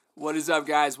What is up,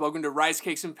 guys? Welcome to Rice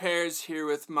Cakes and Pears, here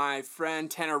with my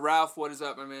friend Tanner Ralph. What is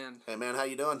up, my man? Hey, man, how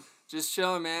you doing? Just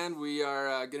chilling, man. We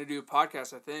are going to do a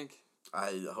podcast, I think.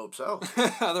 I hope so.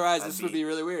 Otherwise, this would be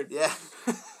really weird. Yeah.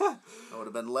 I would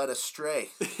have been led astray.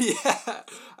 Yeah,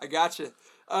 I gotcha.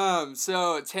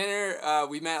 So, Tanner,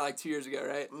 we met like 2 years ago,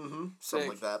 right? Mm-hmm. Something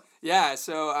like that. Yeah,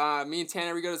 so me and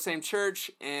Tanner, we go to the same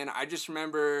church, and I just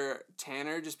remember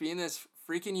Tanner just being this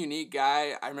freaking unique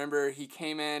guy. I remember he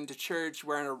came in to church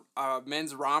wearing a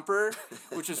men's romper,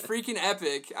 which was freaking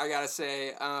epic, I gotta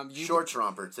say. Shorts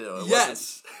romper, too.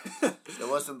 Yes. It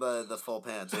wasn't the full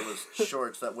pants. It was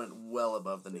shorts that went well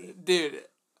above the knee. Dude,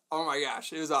 oh my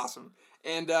gosh, it was awesome.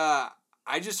 And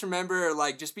I just remember,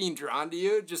 like, just being drawn to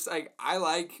you. Just, like, I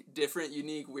like different,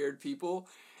 unique, weird people.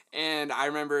 And I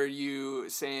remember you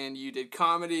saying you did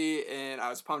comedy, and I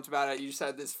was pumped about it. You just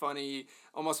had this funny,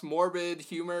 almost morbid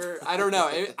humor. I don't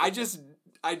know. I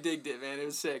digged it, man. It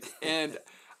was sick. And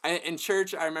in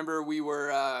church, I remember we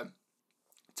were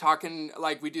talking,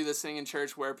 like we do this thing in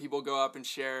church where people go up and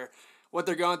share what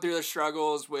they're going through, their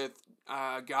struggles with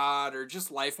God or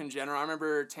just life in general. I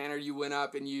remember, Tanner, you went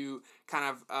up and you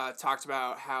kind of talked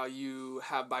about how you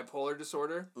have bipolar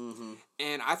disorder. Mm-hmm.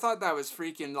 And I thought that was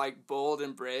freaking, like, bold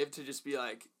and brave to just be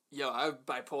like, yo, I have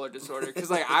bipolar disorder.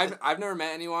 Because, like, I've never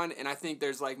met anyone, and I think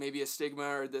there's, like, maybe a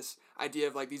stigma or this idea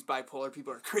of, like, these bipolar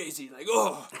people are crazy. Like,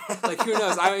 oh, like, who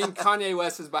knows? I mean, Kanye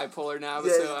West is bipolar now,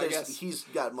 yeah, so I guess. He's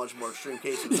got much more extreme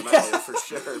cases than I do, for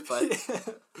sure.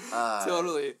 But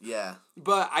totally. Yeah.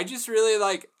 But I just really,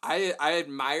 like, I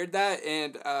admired that,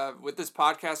 and with this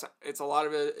podcast, a lot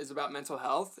of it is about mental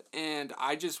health, and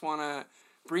I just want to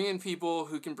bring in people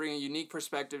who can bring a unique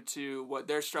perspective to what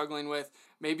they're struggling with.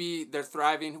 Maybe they're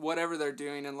thriving, whatever they're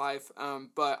doing in life.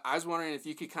 But I was wondering if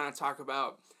you could kind of talk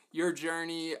about your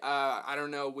journey, I don't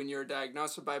know, when you were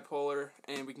diagnosed with bipolar,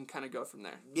 and we can kind of go from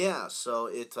there. Yeah, so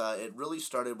it really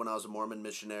started when I was a Mormon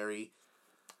missionary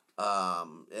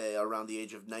around the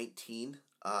age of 19.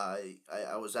 I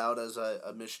was out as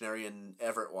a missionary in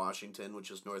Everett, Washington, which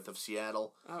is north of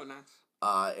Seattle. Oh,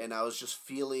 nice. And I was just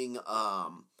feeling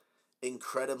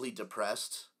incredibly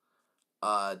depressed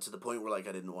to the point where, like,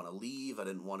 I didn't want to leave. I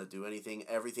didn't want to do anything.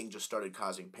 Everything just started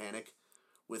causing panic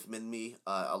within me,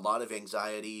 a lot of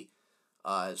anxiety.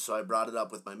 So I brought it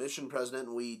up with my mission president,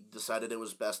 and we decided it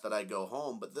was best that I go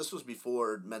home. But this was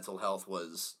before mental health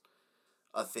was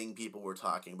a thing people were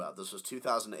talking about. This was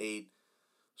 2008.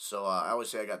 So I always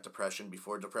say I got depression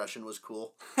before depression was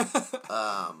cool.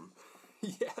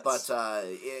 Yes. But,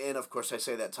 and of course I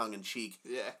say that tongue in cheek.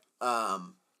 Yeah.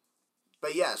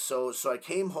 But yeah, so I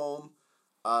came home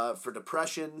for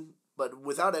depression, but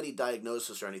without any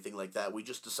diagnosis or anything like that. We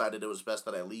just decided it was best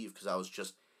that I leave because I was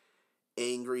just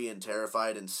angry and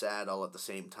terrified and sad all at the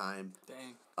same time.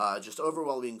 Dang. Just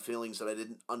overwhelming feelings that I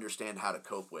didn't understand how to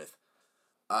cope with.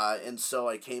 And so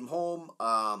I came home.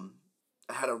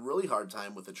 I had a really hard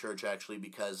time with the church, actually,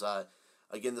 because,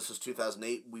 again, this was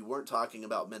 2008. We weren't talking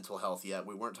about mental health yet.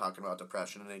 We weren't talking about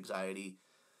depression and anxiety.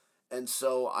 And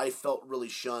so I felt really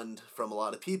shunned from a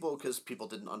lot of people because people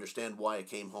didn't understand why I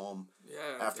came home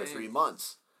after 3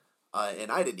 months.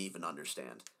 And I didn't even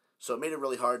understand. So it made it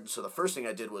really hard. And so the first thing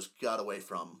I did was got away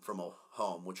from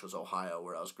home, which was Ohio,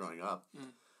 where I was growing up.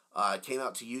 I came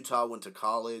out to Utah, went to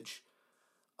college,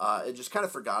 and just kind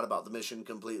of forgot about the mission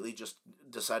completely. Just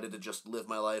decided to just live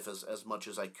my life as much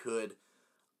as I could.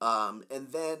 And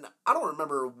then I don't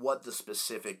remember what the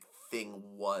specific thing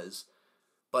was.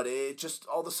 But it just,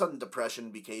 all of a sudden, depression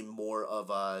became more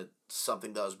of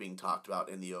something that was being talked about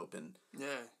in the open.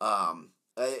 Yeah.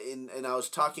 And I was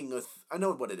talking with, I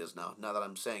know what it is now that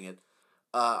I'm saying it.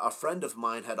 A friend of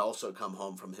mine had also come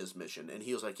home from his mission. And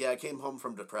he was like, yeah, I came home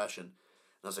from depression.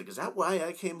 And I was like, is that why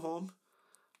I came home?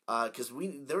 Because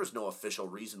there was no official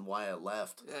reason why I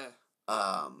left.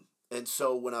 Yeah. And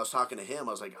so when I was talking to him,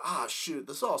 I was like, shoot,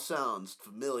 this all sounds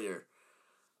familiar.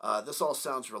 This all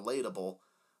sounds relatable.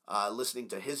 Listening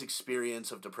to his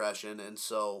experience of depression, and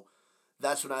so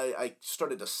that's when I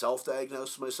started to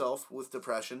self-diagnose myself with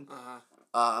depression.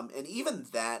 And even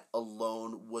that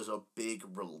alone was a big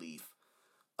relief.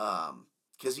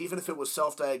 Because even if it was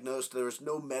self-diagnosed, there was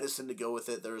no medicine to go with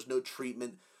it, there was no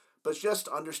treatment, but just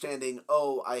understanding,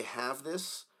 I have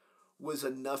this, was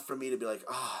enough for me to be like,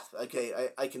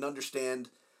 okay, I can understand,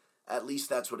 at least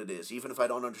that's what it is. Even if I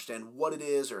don't understand what it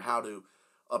is or how to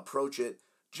approach it,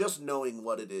 just knowing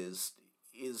what it is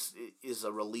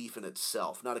a relief in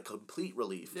itself. Not a complete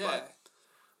relief, but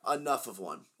enough of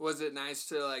one. Was it nice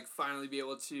to, like, finally be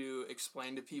able to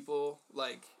explain to people,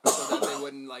 like, so that they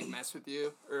wouldn't, like, mess with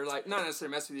you? Or, like, not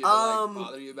necessarily mess with you, but, like,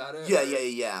 bother you about it?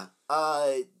 Yeah.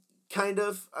 Kind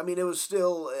of. I mean, it was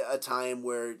still a time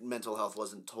where mental health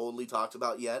wasn't totally talked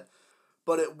about yet,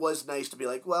 but it was nice to be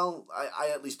like, well, I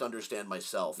at least understand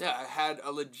myself. Yeah, I had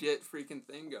a legit freaking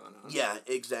thing going on. Yeah,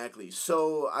 exactly.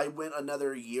 So I went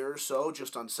another year or so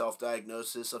just on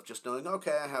self-diagnosis of just knowing,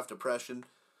 okay, I have depression.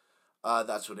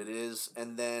 That's what it is.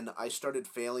 And then I started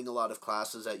failing a lot of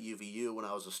classes at UVU when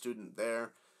I was a student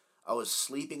there. I was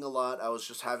sleeping a lot. I was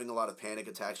just having a lot of panic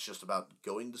attacks just about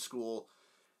going to school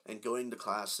and going to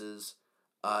classes.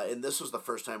 And this was the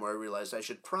first time where I realized I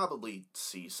should probably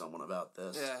see someone about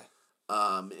this. Yeah.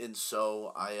 And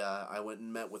so I went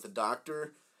and met with a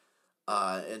doctor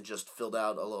and just filled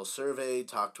out a little survey,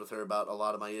 talked with her about a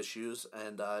lot of my issues,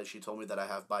 and she told me that I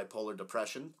have bipolar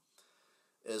depression,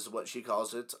 is what she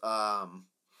calls it.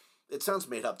 It sounds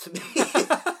made up to me.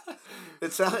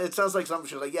 It sounds like something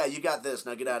she's like, yeah, you got this,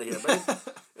 now get out of here.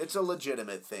 But it's a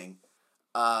legitimate thing.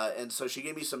 And so she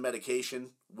gave me some medication,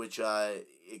 which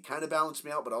it kind of balanced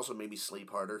me out, but also made me sleep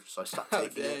harder, so I stopped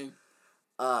taking it.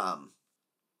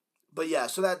 But yeah,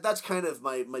 so that's kind of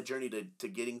my journey to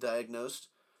getting diagnosed.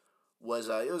 It was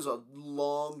a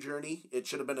long journey. It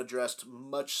should have been addressed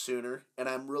much sooner, and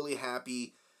I'm really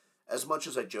happy. As much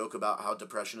as I joke about how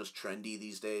depression is trendy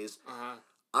these days,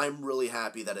 I'm really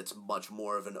happy that it's much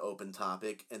more of an open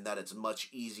topic and that it's much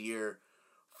easier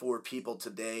for people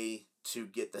today to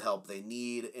get the help they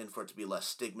need and for it to be less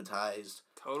stigmatized.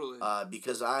 Totally.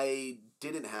 Because I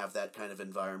didn't have that kind of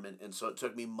environment, and so it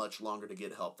took me much longer to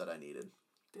get help that I needed.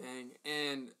 Dang.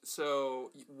 And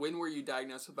so when were you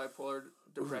diagnosed with bipolar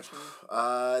depression?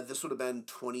 This would have been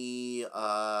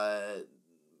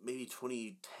maybe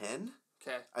 2010.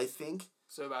 Okay. I think.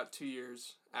 So about 2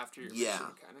 years after your mission,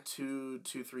 kind of.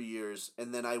 3 years,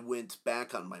 and then I went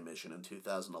back on my mission in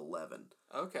 2011.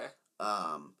 Okay.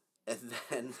 And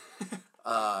then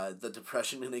the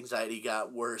depression and anxiety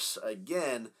got worse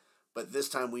again, but this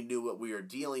time we knew what we were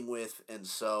dealing with, and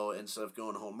so instead of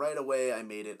going home right away, I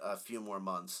made it a few more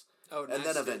months. Oh, nice. And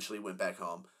then eventually went back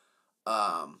home.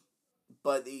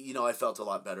 But I felt a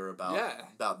lot better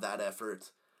about that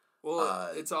effort. Well,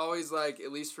 it's always like,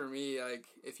 at least for me, like,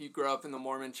 if you grow up in the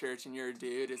Mormon church and you're a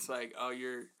dude, it's like, oh,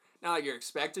 you're, not like you're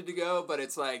expected to go, but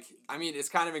it's like, I mean, it's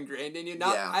kind of ingrained in you.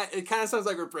 It kind of sounds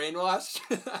like we're brainwashed.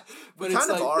 But we kind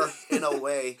of are, in a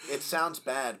way. It sounds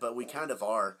bad, but we kind of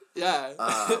are. Yeah.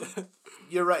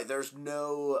 You're right. There's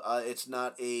no, it's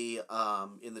not a,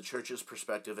 in the church's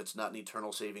perspective, it's not an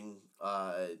eternal saving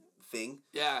thing.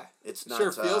 Yeah. It's not.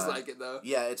 Sure feels like it, though.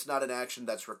 Yeah, it's not an action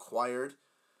that's required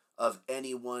of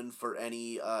anyone for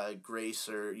any grace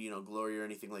or glory or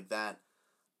anything like that,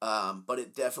 but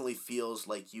it definitely feels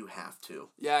like you have to.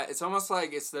 Yeah, it's almost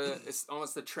like it's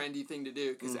almost the trendy thing to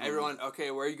do because everyone,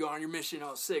 okay, where are you going on your mission?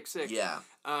 Oh, sick. Yeah.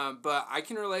 But I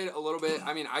can relate a little bit.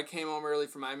 I mean, I came home early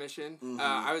for my mission.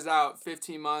 I was out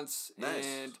 15 months. Nice.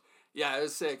 And yeah, it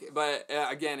was sick. But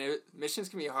again, missions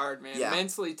can be hard, man. Yeah.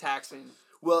 Mentally taxing.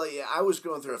 Well, yeah, I was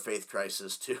going through a faith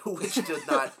crisis, too, which did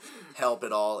not help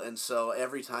at all. And so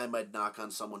every time I'd knock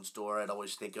on someone's door, I'd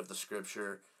always think of the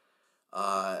scripture.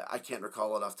 I can't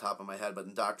recall it off the top of my head, but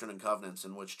in Doctrine and Covenants,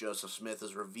 in which Joseph Smith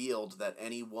is revealed that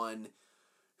anyone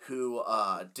who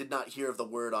did not hear of the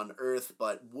word on earth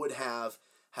but would have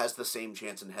has the same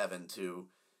chance in heaven to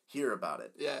hear about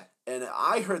it. Yeah. And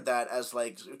I heard that as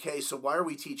like, okay, so why are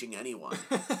we teaching anyone?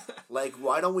 Like,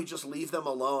 why don't we just leave them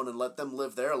alone and let them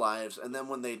live their lives, and then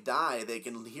when they die, they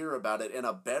can hear about it in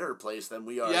a better place than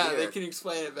we are here. Yeah, they can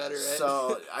explain it better, right?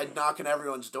 So I'd knock on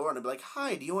everyone's door and I'd be like,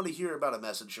 hi, do you want to hear about a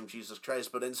message from Jesus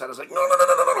Christ? But inside I was like, no,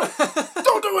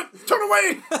 don't do it! Turn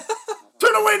away!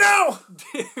 Turn away now!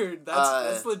 Dude,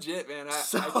 that's legit, man.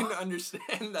 I can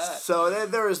understand that. So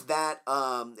there is that.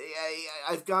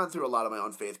 I've gone through a lot of my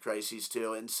own faith crises,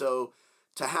 too, and so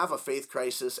to have a faith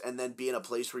crisis and then be in a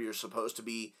place where you're supposed to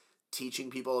be teaching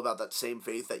people about that same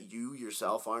faith that you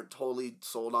yourself aren't totally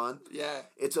sold on. Yeah.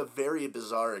 It's a very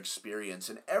bizarre experience,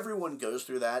 and everyone goes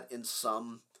through that in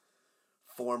some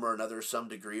form or another, some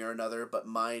degree or another, but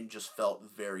mine just felt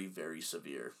very, very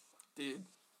severe. Dude,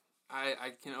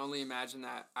 I can only imagine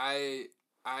that. I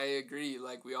agree,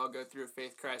 like, we all go through a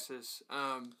faith crisis.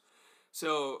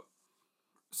 So,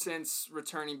 since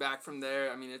returning back from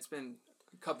there, I mean, it's been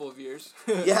a couple of years.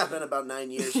 Yeah, it's been about 9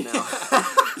 years now.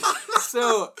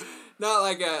 So, not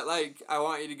like I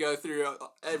want you to go through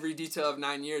every detail of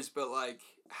 9 years, but like,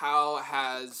 how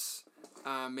has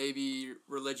maybe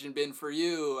religion been for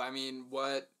you? I mean,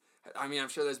 I'm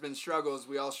sure there's been struggles.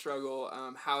 We all struggle.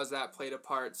 How has that played a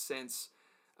part since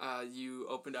you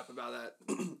opened up about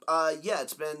that? Yeah,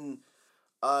 it's been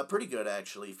pretty good,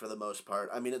 actually, for the most part.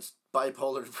 I mean, it's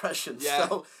bipolar depression, yeah.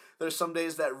 So there's some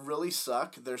days that really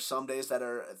suck. There's some days that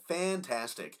are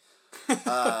fantastic.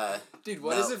 Dude,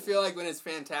 what does it feel like when it's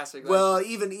fantastic? Like, well,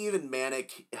 even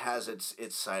manic has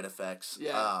its side effects.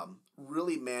 Yeah.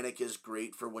 Really manic is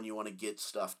great for when you want to get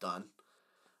stuff done.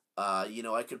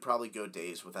 I could probably go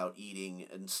days without eating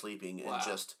and sleeping and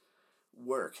just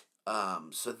work.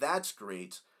 So that's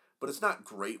great, but it's not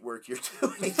great work you're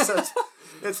doing. So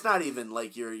it's not even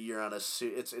like you're on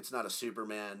it's not a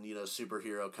Superman,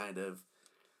 superhero kind of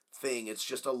thing. It's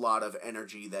just a lot of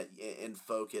energy and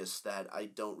focus that I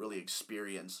don't really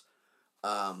experience.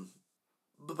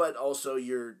 But also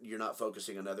you're not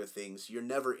focusing on other things. You're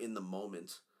never in the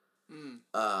moment.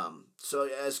 So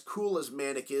as cool as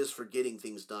manic is for getting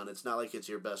things done, it's not like it's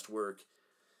your best work,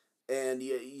 and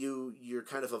you're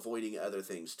kind of avoiding other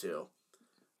things too.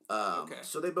 Okay.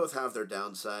 So they both have their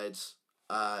downsides.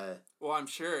 Well, I'm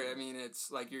sure. I mean,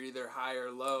 it's like you're either high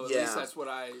or low. At least that's what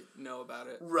I know about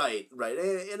it. Right,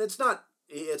 and it's not.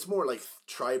 It's more like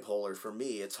tripolar for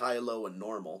me. It's high, low, and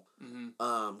normal.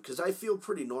 Because I feel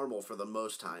pretty normal for the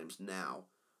most times now.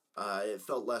 It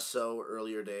felt less so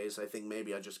earlier days. I think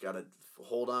maybe I just got to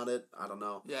hold on it. I don't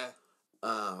know. Yeah.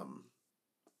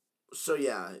 So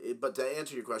yeah, but to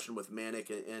answer your question with manic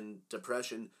and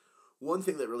depression, one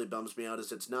thing that really bums me out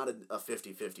is it's not a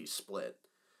 50-50 split.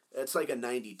 It's like a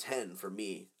 90-10 for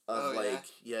me of or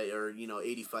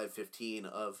 85-15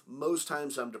 of most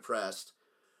times I'm depressed.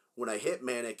 When I hit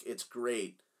manic, it's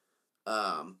great.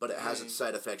 But it has its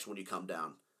side effects when you come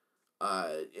down.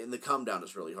 And the come down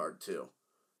is really hard too.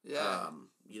 Yeah.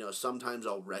 Sometimes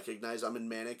I'll recognize I'm in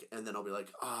manic, and then I'll be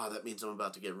like, that means I'm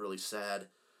about to get really sad.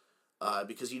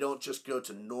 Because you don't just go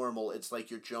to normal, it's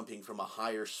like you're jumping from a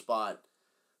higher spot,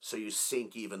 so you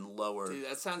sink even lower. Dude,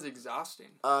 that sounds exhausting.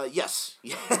 Yes.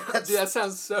 Dude, that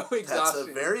sounds so exhausting. That's a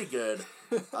very good,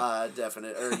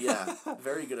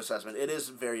 very good assessment. It is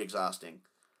very exhausting.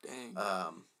 Dang.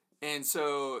 And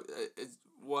so,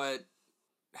 what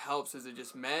helps? Is it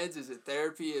just meds? Is it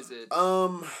therapy? Is it?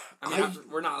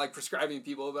 We're not like prescribing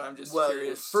people, but I'm just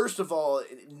curious. First of all,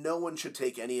 no one should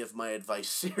take any of my advice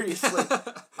seriously,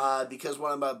 because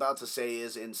what I'm about to say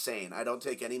is insane. I don't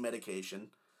take any medication,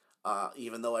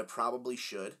 even though I probably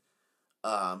should.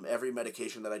 Every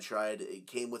medication that I tried, it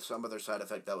came with some other side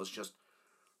effect that was just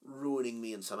ruining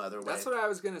me in some other way. That's what I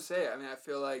was gonna say. I mean, I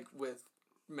feel like with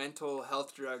mental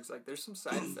health drugs, like there's some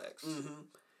side effects.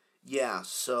 Yeah,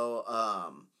 so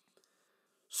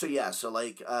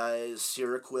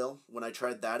Seroquel, when I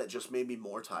tried that, it just made me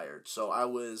more tired. So I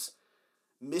was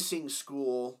missing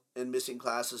school and missing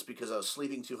classes because I was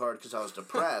sleeping too hard because I was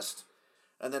depressed.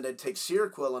 And then I'd take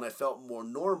Seroquel and I felt more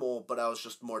normal, but I was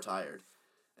just more tired.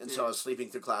 And so I was sleeping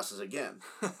through classes again.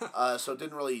 So it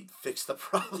didn't really fix the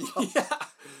problem.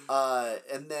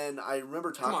 And then I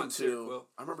remember talking to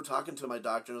my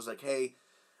doctor, and I was like, hey,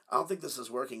 I don't think this is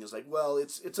working. It's like, well,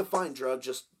 it's a fine drug.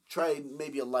 Just try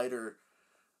maybe a lighter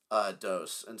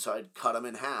dose. And so I'd cut them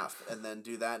in half and then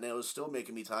do that, and it was still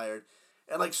making me tired.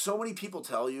 And like so many people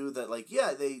tell you that, like,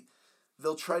 yeah,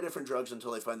 they'll try different drugs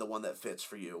until they find the one that fits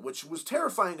for you, which was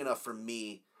terrifying enough for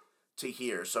me to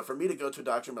hear. So for me to go to a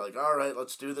doctor and be like, all right,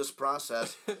 let's do this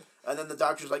process. And then the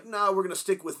doctor's like, no, we're going to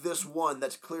stick with this one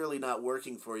that's clearly not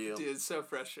working for you. Dude, it's so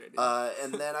frustrating.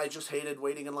 And then I just hated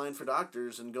waiting in line for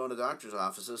doctors and going to doctor's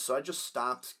offices. So I just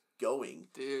stopped going.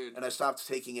 Dude. And I stopped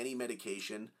taking any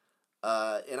medication.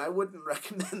 And I wouldn't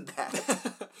recommend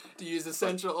that. Do you use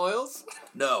essential oils?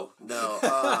 No.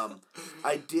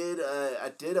 I did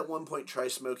at one point try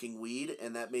smoking weed,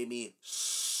 and that made me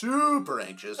super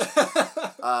anxious.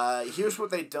 Here's what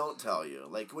they don't tell you.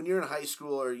 Like, when you're in high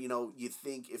school, or, you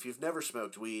think, if you've never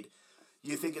smoked weed,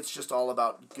 you think it's just all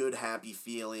about good, happy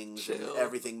feelings, and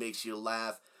everything makes you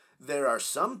laugh. There are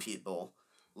some people,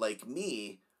 like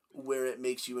me, where it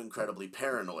makes you incredibly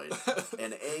paranoid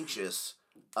and anxious.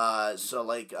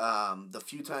 The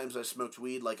few times I smoked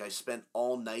weed, like, I spent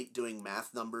all night doing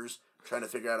math numbers, trying to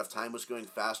figure out if time was going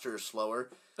faster or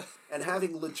slower, and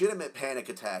having legitimate panic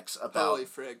attacks about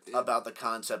the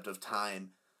concept of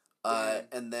time.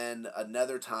 And then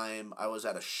another time I was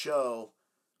at a show,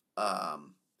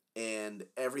 and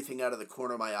everything out of the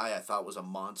corner of my eye I thought was a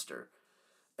monster.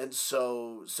 And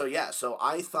so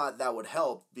I thought that would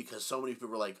help, because so many people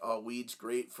were like, oh, weed's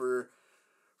great for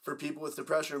people with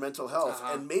depression or mental health.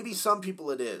 And maybe some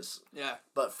people it is. Yeah.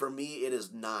 But for me, it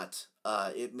is not.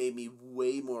 It made me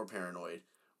way more paranoid,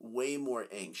 way more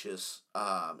anxious.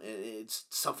 It's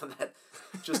something that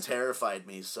just terrified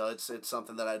me. So it's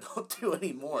something that I don't do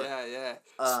anymore. Yeah.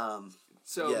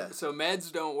 So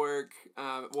meds don't work.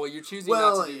 Well, you're choosing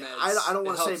not to do meds. I don't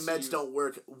want to say meds don't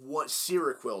work. What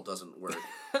Seroquel doesn't work.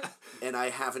 And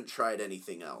I haven't tried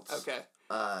anything else. Okay.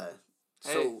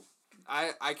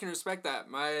 I can respect that.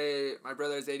 My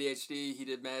brother has ADHD. He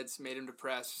did meds, made him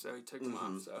depressed, so he took them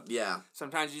off. So yeah.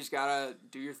 sometimes you just gotta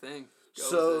do your thing.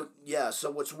 So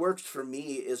what's worked for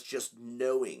me is just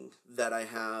knowing that I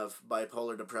have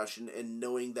bipolar depression and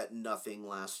knowing that nothing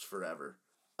lasts forever.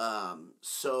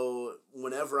 So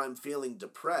whenever I'm feeling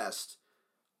depressed,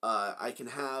 I can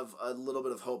have a little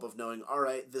bit of hope of knowing, all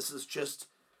right, this is just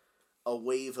a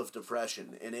wave of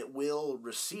depression and it will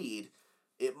recede.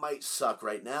 It might suck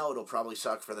right now. It'll probably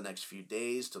suck for the next few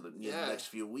days to the next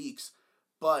few weeks,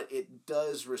 but it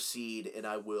does recede and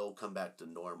I will come back to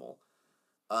normal.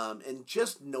 And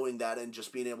just knowing that and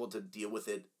just being able to deal with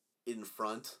it in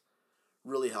front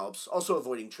really helps. Also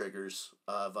avoiding triggers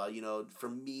of, for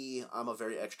me, I'm a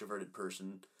very extroverted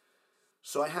person.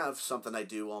 So I have something I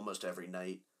do almost every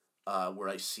night where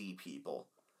I see people.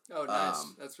 Oh, nice.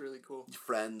 That's really cool.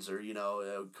 Friends or,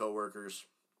 coworkers,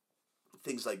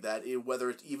 things like that. Whether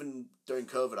it's even during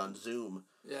COVID on Zoom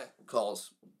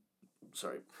calls.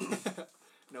 Sorry.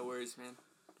 No worries, man.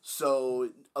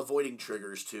 So avoiding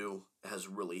triggers, too, has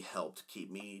really helped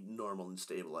keep me normal and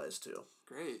stabilized, too.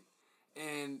 Great.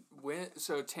 And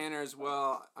so Tanner as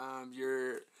well,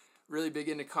 you're really big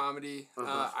into comedy.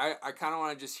 I kind of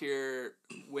want to just hear,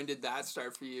 when did that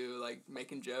start for you, like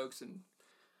making jokes and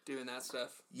doing that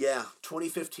stuff? Yeah,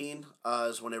 2015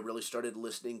 is when I really started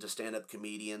listening to stand-up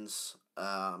comedians.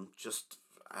 I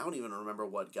don't even remember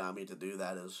what got me to do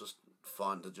that. It was just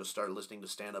fun to just start listening to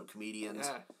stand-up comedians.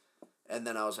 Yeah. And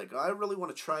then I was like, I really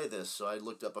want to try this. So I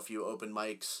looked up a few open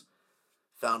mics,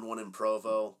 found one in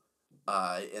Provo,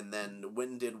 and then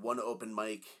went and did one open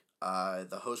mic.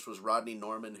 The host was Rodney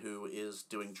Norman, who is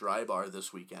doing Dry Bar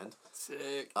this weekend.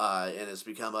 Sick. And it's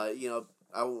become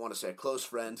I won't want to say a close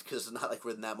friend because it's not like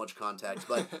we're in that much contact,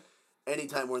 but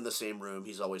anytime we're in the same room,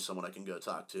 he's always someone I can go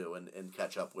talk to and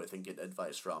catch up with and get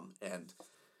advice from. And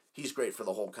he's great for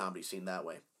the whole comedy scene that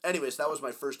way. Anyways, that was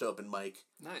my first open mic.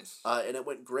 Nice. And it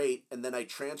went great. And then I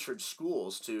transferred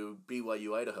schools to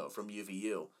BYU, Idaho from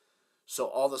UVU. So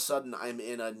all of a sudden, I'm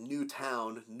in a new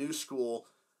town, new school,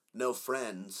 no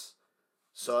friends.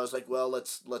 So I was like, well,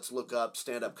 let's look up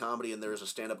stand-up comedy, and there was a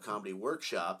stand-up comedy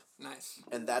workshop. Nice.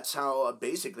 And that's how,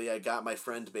 basically, I got my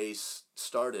friend base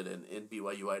started in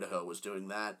BYU, Idaho, was doing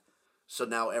that. So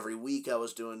now every week I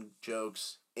was doing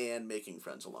jokes and making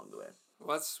friends along the way.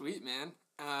 Well, that's sweet, man.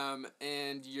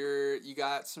 And you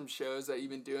got some shows that you've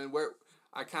been doing where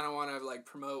I kind of want to like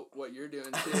promote what you're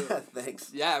doing too.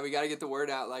 Thanks. Yeah, we got to get the word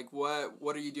out. Like,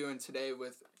 what are you doing today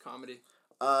with comedy?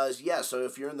 So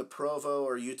if you're in the Provo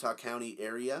or Utah County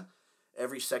area,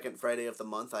 every second Friday of the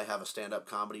month I have a stand-up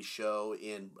comedy show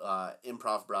in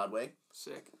Improv Broadway.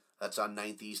 Sick. That's on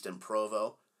 9th East in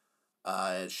Provo.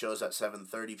 It shows at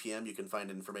 7:30 p.m. You can find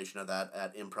information of that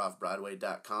at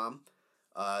improvbroadway.com.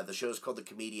 The show is called the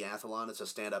Comediathlon. It's a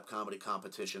stand-up comedy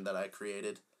competition that I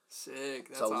created. Sick.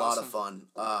 That's It's a lot of fun.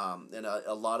 And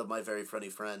a lot of my very funny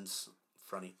friends...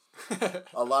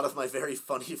 a lot of my very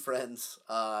funny friends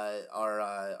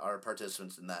are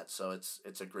participants in that, so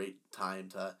it's a great time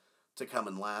to come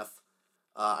and laugh.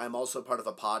 I'm also part of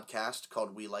a podcast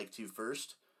called We Liked You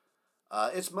First.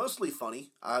 It's mostly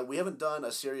funny. We haven't done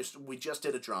a serious... We just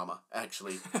did a drama,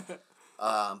 actually.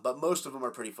 But most of them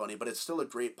are pretty funny, but it's still a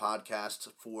great podcast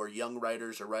for young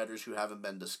writers or writers who haven't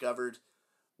been discovered.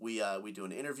 We do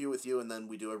an interview with you, and then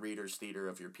we do a reader's theater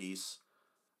of your piece.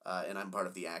 And I'm part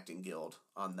of the acting guild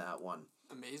on that one.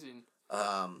 Amazing.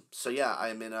 So yeah,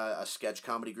 I'm in a sketch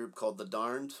comedy group called The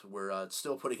Darned. We're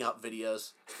still putting out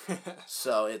videos.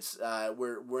 So it's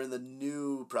we're in the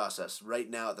new process. Right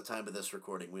now at the time of this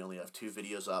recording, we only have 2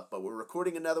 videos up, but we're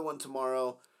recording another one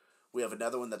tomorrow. We have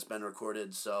another one that's been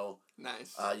recorded, so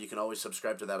nice. You can always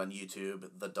subscribe to that on YouTube,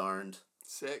 The Darned.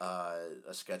 Sick.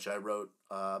 A sketch I wrote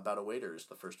about a waiter is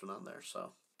the first one on there,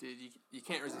 so. Dude, you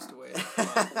can't resist a waiter.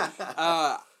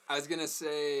 I was going to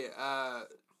say,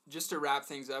 just to wrap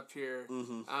things up here,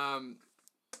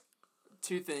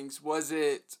 2 things. Was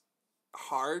it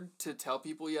hard to tell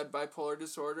people you had bipolar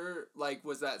disorder? Like,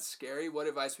 was that scary? What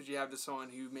advice would you have to someone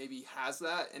who maybe has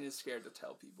that and is scared to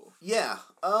tell people? Yeah,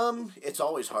 it's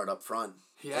always hard up front.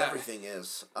 Yeah. Everything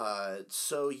is.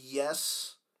 So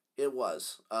yes, it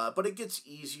was. But it gets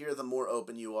easier the more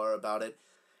open you are about it.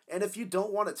 And if you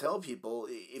don't want to tell people,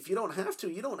 if you don't have to,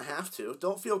 you don't have to.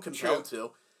 Don't feel compelled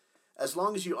to. As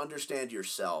long as you understand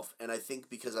yourself. And I think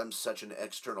because I'm such an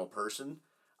external person,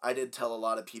 I did tell a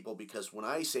lot of people because when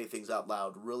I say things out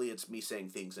loud, really it's me saying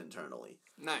things internally.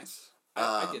 Nice.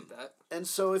 I get that. And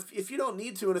so if you don't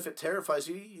need to and if it terrifies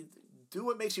you, you do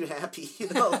what makes you happy.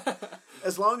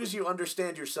 As long as you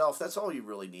understand yourself, that's all you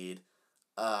really need.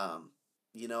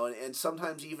 And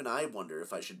sometimes even I wonder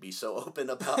if I should be so open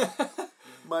about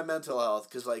my mental health,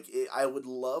 because like I would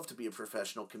love to be a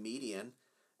professional comedian,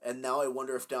 and now I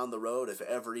wonder if down the road, if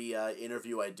every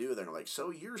interview I do, they're like, "So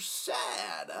you're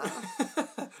sad,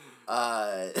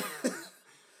 huh?"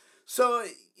 So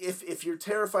if you're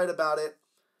terrified about it,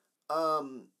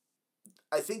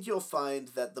 I think you'll find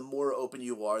that the more open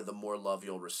you are, the more love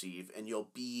you'll receive, and you'll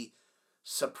be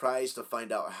surprised to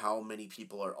find out how many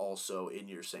people are also in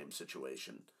your same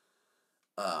situation.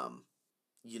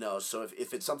 So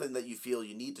if it's something that you feel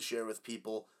you need to share with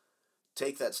people,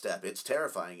 take that step. It's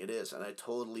terrifying, it is, and I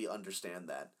totally understand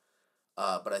that.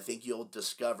 But I think you'll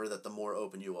discover that the more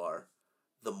open you are,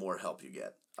 the more help you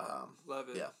get. Love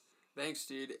it. Yeah. Thanks,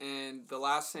 dude. And the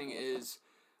last thing is,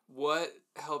 what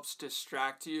helps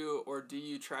distract you, or do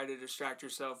you try to distract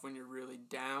yourself when you're really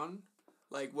down?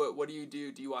 Like, what do you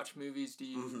do? Do you watch movies? Do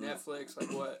you Netflix? Like,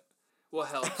 what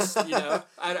helps?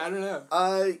 I don't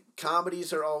know.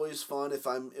 Comedies are always fun if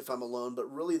I'm alone, but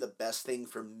really the best thing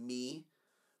for me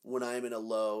when I'm in a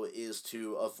low is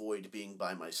to avoid being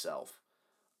by myself.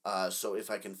 So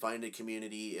if I can find a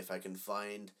community, if I can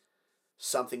find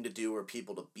something to do or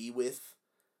people to be with,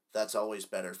 that's always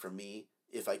better for me.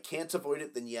 If I can't avoid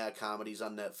it, then yeah, comedies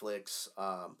on Netflix.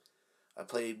 I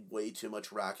played way too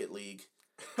much Rocket League.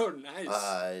 Oh, nice.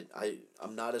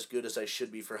 I'm not as good as I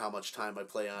should be for how much time I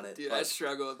play on it. Dude, I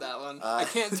struggle with that one. I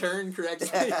can't turn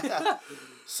correctly.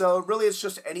 So really, it's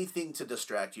just anything to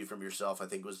distract you from yourself, I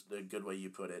think was the good way you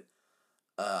put it.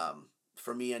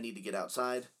 For me, I need to get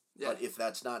outside. Yeah. But if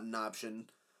that's not an option,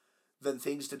 then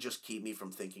things to just keep me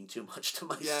from thinking too much to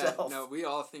myself. Yeah, no, we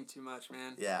all think too much,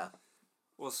 man. Yeah.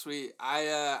 Well, sweet.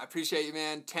 I appreciate you,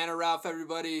 man. Tanner Ralph,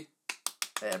 everybody.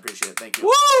 Hey, I appreciate it. Thank you.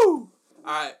 Woo!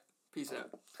 All right. Peace out.